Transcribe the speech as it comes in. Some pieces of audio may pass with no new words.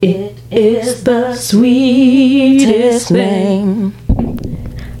It is the sweetest name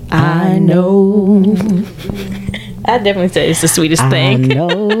I know. I definitely say it's the sweetest thing. I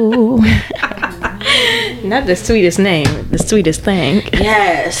know. Not the sweetest name, the sweetest thing.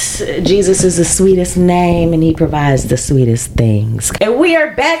 Yes, Jesus is the sweetest name and he provides the sweetest things. And we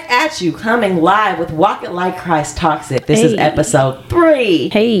are back at you, coming live with Walk It Like Christ Talks It. This is episode 3.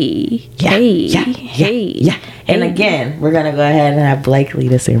 Hey. And again, we're going to go ahead and have Blake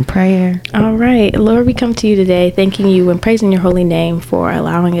lead us in prayer. All right. Lord, we come to you today thanking you and praising your holy name for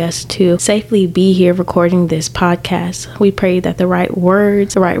allowing us to safely be here recording this podcast. We pray that the right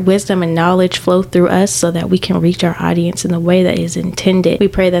words, the right wisdom and knowledge flow through us so that we can reach our audience in the way that is intended. We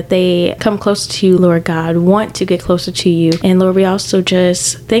pray that they come closer to you, Lord God, want to get closer to you. And Lord, we also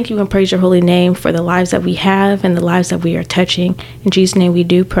just thank you and praise your holy name for the lives that we have and the lives that we are touching. In Jesus' name we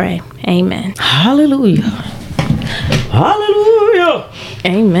do pray. Amen. Hallelujah. Hallelujah.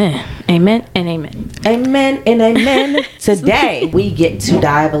 Amen. Amen and amen. Amen and amen. Today, we get to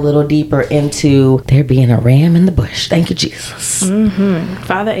dive a little deeper into there being a ram in the bush. Thank you, Jesus.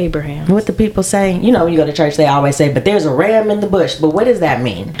 Father Abraham. What the people say, you know, when you go to church, they always say, but there's a ram in the bush. But what does that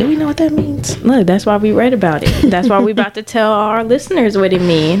mean? Do we know what that means? Look, that's why we read about it. That's why we're about to tell our listeners what it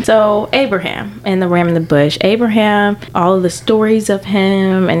means. So, Abraham and the ram in the bush. Abraham, all of the stories of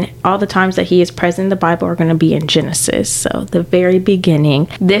him and all the times that he is present in the Bible are going to be in Genesis. So, the very beginning.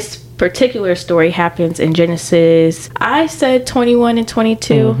 This particular story happens in Genesis, I said 21 and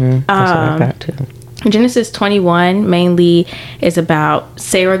 22. That's what I got too. Genesis 21 mainly is about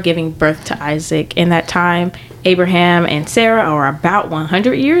Sarah giving birth to Isaac. In that time, Abraham and Sarah are about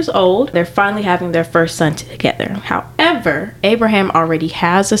 100 years old. They're finally having their first son together. However, Abraham already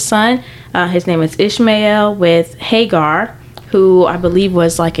has a son. His name is Ishmael with Hagar, who I believe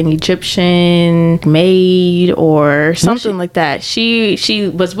was like an Egyptian maid or something like that. She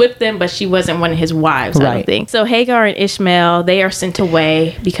was with them, but she wasn't one of his wives, I don't think. So Hagar and Ishmael, they are sent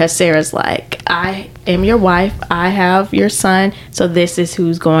away because Sarah's like, I am your wife, I have your son, so this is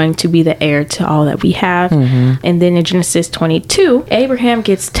who's going to be the heir to all that we have. And then in Genesis 22, Abraham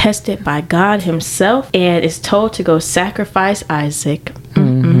gets tested by God himself and is told to go sacrifice Isaac.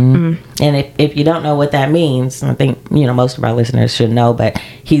 And if you don't know what that means, I think, you know, most of our listeners should know, but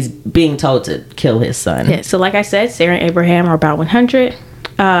he's being told to kill his son. Yeah, so like I said, Sarah and Abraham are about 100.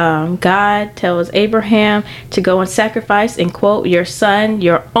 God tells Abraham to go and sacrifice, and quote, your son,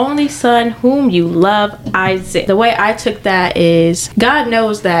 your only son whom you love, Isaac. The way I took that is God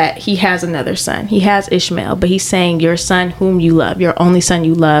knows that he has another son. He has Ishmael, but he's saying your son whom you love, your only son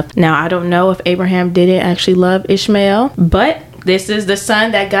you love. Now, I don't know if Abraham didn't actually love Ishmael, but this is the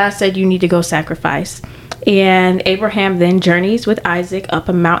son that God said you need to go sacrifice. And Abraham then journeys with Isaac up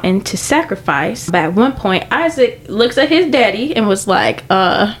a mountain to sacrifice. But at one point, Isaac looks at his daddy and was like,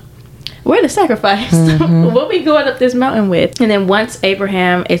 where the sacrifice? What we going up this mountain with? And then once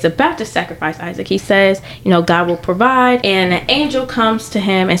Abraham is about to sacrifice Isaac, he says, you know, God will provide. And an angel comes to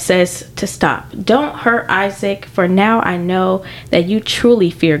him and says to stop. Don't hurt Isaac, for now I know that you truly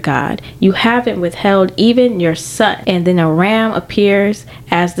fear God. You haven't withheld even your son. And then a ram appears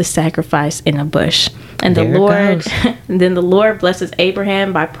as the sacrifice in a bush. And the Lord, then the Lord blesses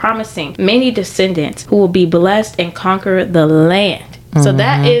Abraham by promising many descendants who will be blessed and conquer the land. So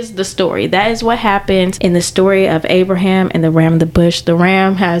that is the story. That is what happens in the story of Abraham and the ram in the bush. The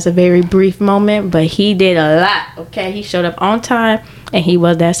ram has a very brief moment, but he did a lot. Okay, he showed up on time and he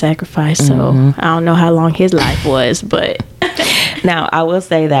was that sacrifice. So I don't know how long his life was, but now I will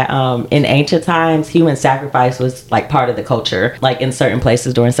say that in ancient times, human sacrifice was like part of the culture, like in certain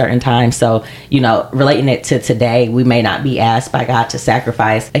places during certain times. So, you know, relating it to today, we may not be asked by God to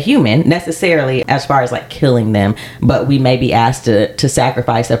sacrifice a human necessarily as far as like killing them, but we may be asked to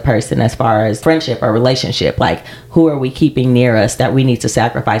sacrifice a person as far as friendship or relationship. Like, who are we keeping near us that we need to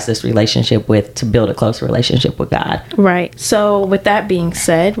sacrifice this relationship with to build a close relationship with God? Right. So with that being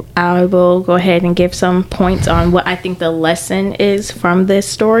said, I will go ahead and give some points on what I think the lesson is from this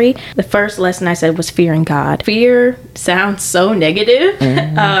story. The first lesson I said was fearing God. Fear sounds so negative,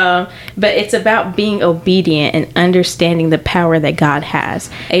 but it's about being obedient and understanding the power that God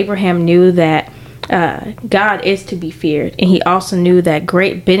has. Abraham knew that God is to be feared, and he also knew that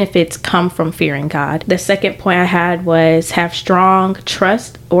great benefits come from fearing God. The second point I had was have strong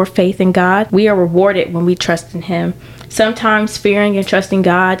trust or faith in God. We are rewarded when we trust in him. Sometimes fearing and trusting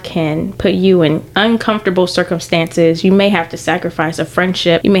God can put you in uncomfortable circumstances. You may have to sacrifice a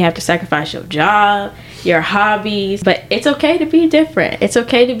friendship. You may have to sacrifice your job, your hobbies, but it's okay to be different. It's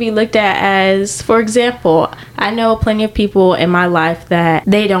okay to be looked at as, for example, I know plenty of people in my life that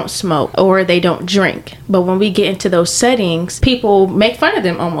they don't smoke or they don't drink. But when we get into those settings, people make fun of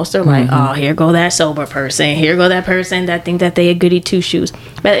them almost. They're like, oh, here go that sober person. Here go that person that think that they a goody two shoes.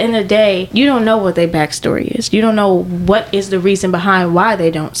 But at the end of the day, you don't know what their backstory is. You don't know what is the reason behind why they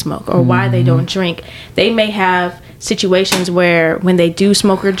don't smoke or why they don't drink. They may have situations where when they do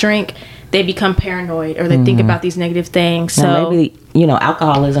smoke or drink, they become paranoid or they think about these negative things. So maybe,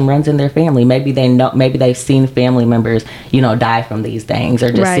 alcoholism runs in their family. Maybe they've seen family members, die from these things,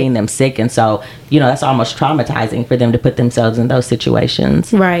 or just seen them sick. And so, that's almost traumatizing for them to put themselves in those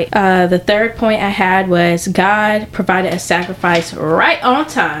situations. Right. The third point I had was God provided a sacrifice right on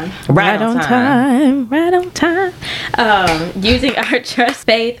time. Right on time. Using our trust,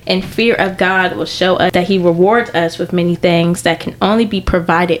 faith, and fear of God will show us that He rewards us with many things that can only be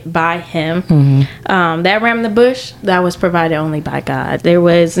provided by Him. That ram in the bush, that was provided only by God. There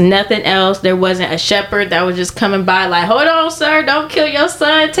was nothing else. There wasn't a shepherd that was just coming by like, hold on, sir, don't kill your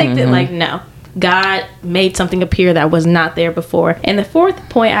son, take it. Like, no. God made something appear that was not there before. And the fourth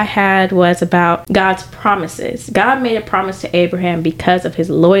point I had was about God's promises. God made a promise to Abraham because of his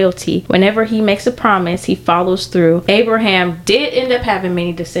loyalty. Whenever he makes a promise, he follows through. Abraham did end up having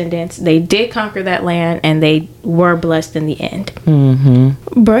many descendants. They did conquer that land, and they were blessed in the end.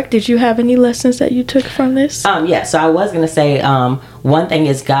 Brooke, did you have any lessons that you took from this? Yeah, so I was going to say, one thing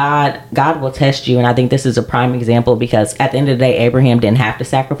is God will test you. And I think this is a prime example, because at the end of the day, Abraham didn't have to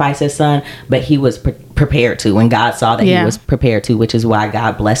sacrifice his son, but he was prepared to, and God saw that he was prepared to, which is why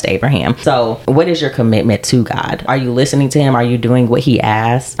God blessed Abraham. So what is your commitment to God? Are you listening to him? Are you doing what he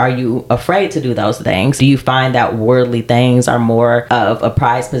asks? Are you afraid to do those things? Do you find that worldly things are more of a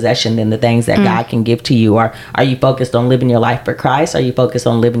prized possession than the things that God can give to you? Or are you focused on living your life for Christ? Are you focused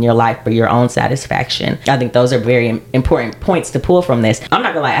on living your life for your own satisfaction? I think those are very important points to pull from this. I'm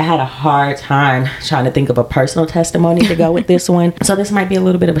not gonna lie, I had a hard time trying to think of a personal testimony to go with this one. So this might be a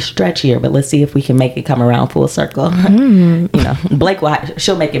little bit of a stretch here, but let's see if we can make it come around full circle. Blake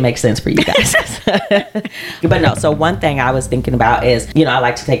she'll make it make sense for you guys. But no, so one thing I was thinking about is, I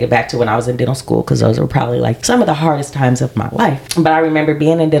like to take it back to when I was in dental school, because those were probably like some of the hardest times of my life. But I remember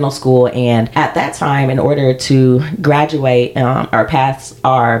being in dental school, and at that time, in order to graduate or pass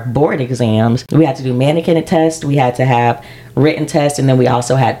our board exams, we had to do mannequin tests, we had to have written tests, and then we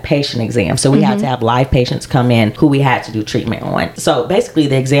also had patient exams. So we had to have live patients come in who we had to do treatment on. So basically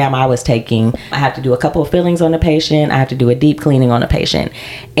the exam I was taking, I have to do a couple of fillings on the patient, I have to do a deep cleaning on the patient.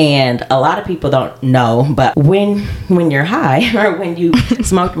 And a lot of people don't know, but when you're high or when you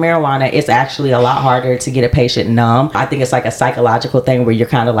smoke marijuana, it's actually a lot harder to get a patient numb. I think it's like a psychological thing where you're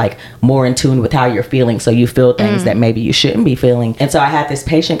kind of like more in tune with how you're feeling, so you feel things that maybe you shouldn't be feeling. And so I had this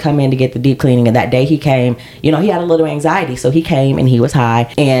patient come in to get the deep cleaning, and that day he came, he had a little anxiety. So he came and he was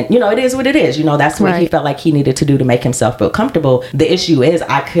high, and it is what it is. That's what he felt like he needed to do to make himself feel comfortable. The issue is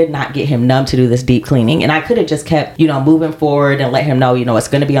I could not get him numb to do this deep cleaning, and I could have just kept, moving forward and let him know, it's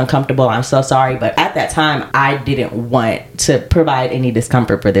going to be uncomfortable. I'm so sorry. But at that time, I didn't want to provide any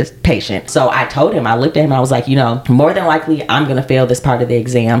discomfort for this patient. So I told him, I looked at him, I was like, more than likely I'm going to fail this part of the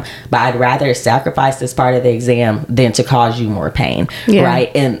exam, but I'd rather sacrifice this part of the exam than to cause you more pain.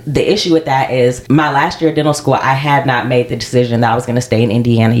 Right. And the issue with that is my last year at dental school, I had not made the decision that I was going to stay in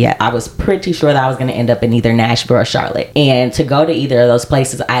Indiana yet. I was pretty sure that I was going to end up in either Nashville or Charlotte. And to go to either of those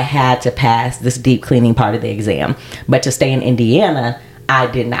places, I had to pass this deep cleaning part of the exam. But to stay in Indiana, I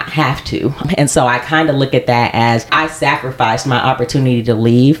did not have to. And so I kind of look at that as I sacrificed my opportunity to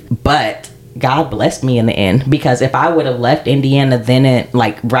leave, but God blessed me in the end, because if I would have left Indiana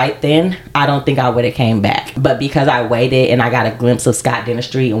right then, I don't think I would have came back. But because I waited and I got a glimpse of Scott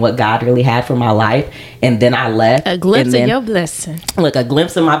Dentistry and what God really had for my life, and then I left. A glimpse of your blessing. Look, a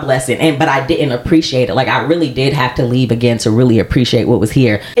glimpse of my blessing. But I didn't appreciate it. Like, I really did have to leave again to really appreciate what was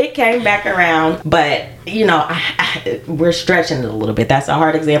here. It came back around, but we're stretching it a little bit. That's a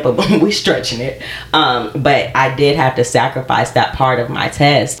hard example, but we're stretching it. But I did have to sacrifice that part of my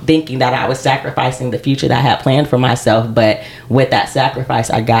test, thinking that I was sacrificing the future that I had planned for myself. But with that sacrifice,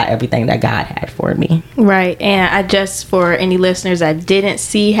 I got everything that God had for me. Right. And for any listeners that didn't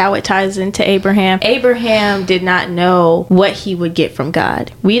see how it ties into Abraham did not know what he would get from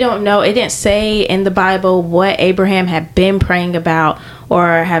God. We don't know. It didn't say in the Bible what Abraham had been praying about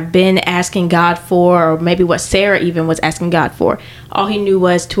or have been asking God for, or maybe what Sarah even was asking God for. all he knew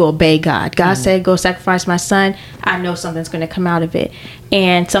was to obey God. God said, go sacrifice my son. I know something's going to come out of it.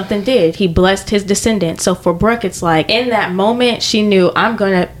 And something did. He blessed his descendants. So for Brooke, it's like in that moment, she knew, I'm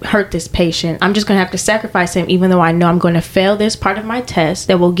going to hurt this patient. I'm just going to have to sacrifice him, even though I know I'm going to fail this part of my test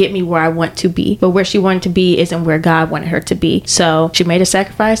that will get me where I want to be. But where she wanted to be isn't where God wanted her to be. So she made a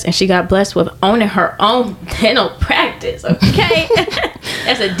sacrifice, and she got blessed with owning her own dental practice. Okay.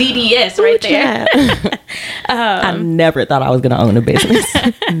 That's a DDS right there. I never thought I was going to own a business.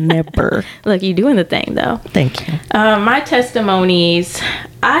 Never. Look, you doing the thing though. Thank you. My testimonies,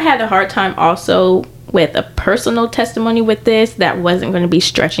 I had a hard time also with a personal testimony with this that wasn't going to be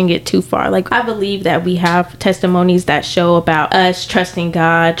stretching it too far. Like, I believe that we have testimonies that show about us trusting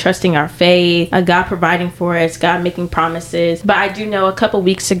God, trusting our faith, God providing for us, God making promises. But I do know a couple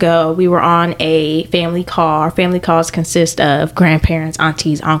weeks ago, we were on a family call. Our family calls consist of grandparents,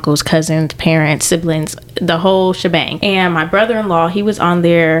 aunties, uncles, cousins, parents, siblings, the whole shebang. And my brother-in-law, he was on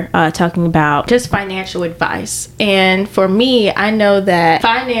there talking about just financial advice. And for me, I know that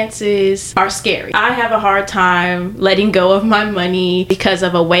finances are scary. I have a hard time letting go of my money because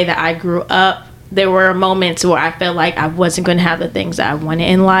of a way that I grew up. There were moments where I felt like I wasn't going to have the things that I wanted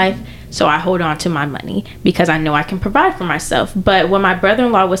in life. So I hold on to my money because I know I can provide for myself. But what my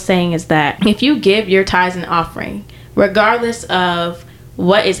brother-in-law was saying is that if you give your tithes and offering, regardless of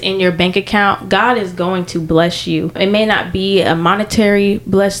what is in your bank account, God is going to bless you. It may not be a monetary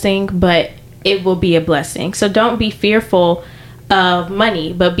blessing, but it will be a blessing. So don't be fearful of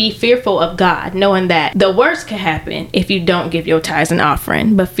money, but be fearful of God, knowing that the worst could happen if you don't give your tithes and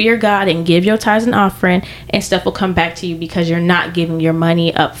offering. But fear God and give your tithes and offering, and stuff will come back to you because you're not giving your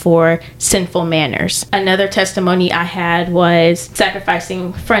money up for sinful manners. Another testimony I had was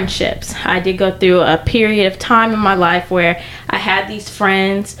sacrificing friendships. I did go through a period of time in my life where I had these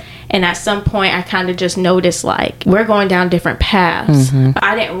friends, and at some point I kind of just noticed like we're going down different paths.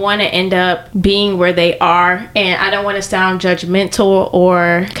 I didn't want to end up being where they are, and I don't want to sound judgmental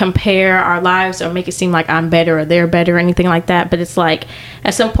or compare our lives or make it seem like I'm better or they're better or anything like that. But it's like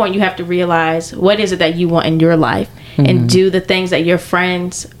at some point you have to realize what is it that you want in your life, and do the things that your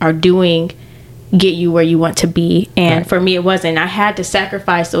friends are doing get you where you want to be. And for me, it wasn't. I had to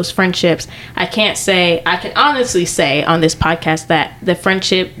sacrifice those friendships. I can honestly say on this podcast that the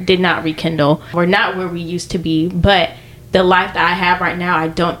friendship did not rekindle. We're not where we used to be, but the life that I have right now, I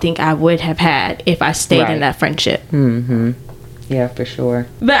don't think I would have had if I stayed in that friendship. Yeah, for sure.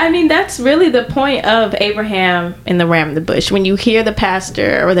 But I mean, that's really the point of Abraham and the ram in the bush. When you hear the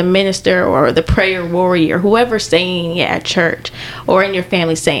pastor or the minister or the prayer warrior, whoever saying it at church or in your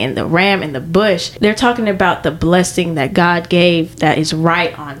family saying the ram in the bush, they're talking about the blessing that God gave that is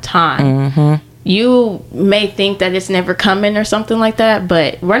right on time. You may think that it's never coming or something like that,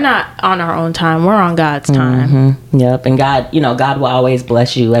 but we're not on our own time. We're on God's time. Yep. And God, God will always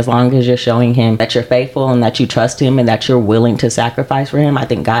bless you as long as you're showing him that you're faithful and that you trust him and that you're willing to sacrifice for him. I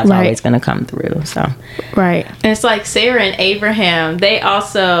think God's always going to come through. So, right. And it's like Sarah and Abraham.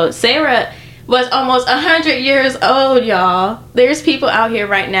 Sarah was almost 100 years old, y'all. There's people out here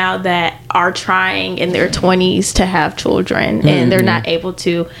right now that are trying in their 20s to have children, and they're not able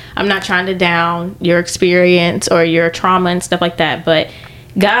to. I'm not trying to down your experience or your trauma and stuff like that, but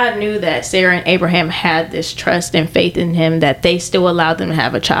God knew that Sarah and Abraham had this trust and faith in him that they still allowed them to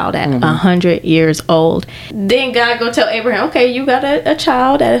have a child at 100 years old. Then God go tell Abraham, okay, you got a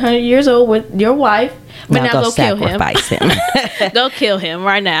child at 100 years old with your wife. But now go kill him. Go kill him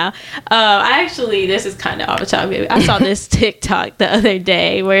right now. This is kind of off the topic. I saw this TikTok the other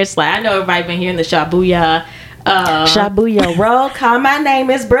day where it's like, I know everybody been hearing the Shabuya. Shabuya roll call. My name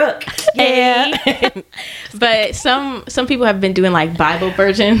is Brooke. Yeah. But some people have been doing like Bible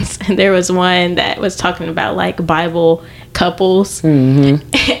versions, and there was one that was talking about like Bible couples, and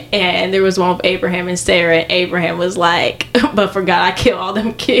there was one with Abraham and Sarah, and Abraham was like, but for God I kill all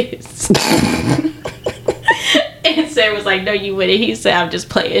them kids. And Sarah was like, no, you wouldn't. He said, I'm just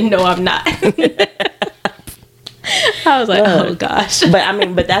playing. No, I'm not. I was like, oh gosh.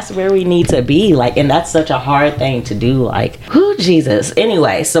 But that's where we need to be. Like, and that's such a hard thing to do. Like, who Jesus?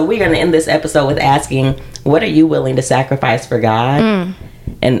 Anyway, so we're going to end this episode with asking, what are you willing to sacrifice for God?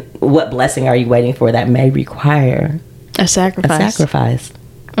 And what blessing are you waiting for that may require a sacrifice?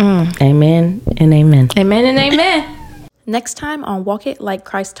 Amen and amen. Amen and amen. Next time on Walk It Like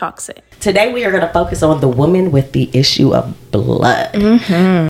Christ Talks It. Today we are going to focus on the woman with the issue of blood.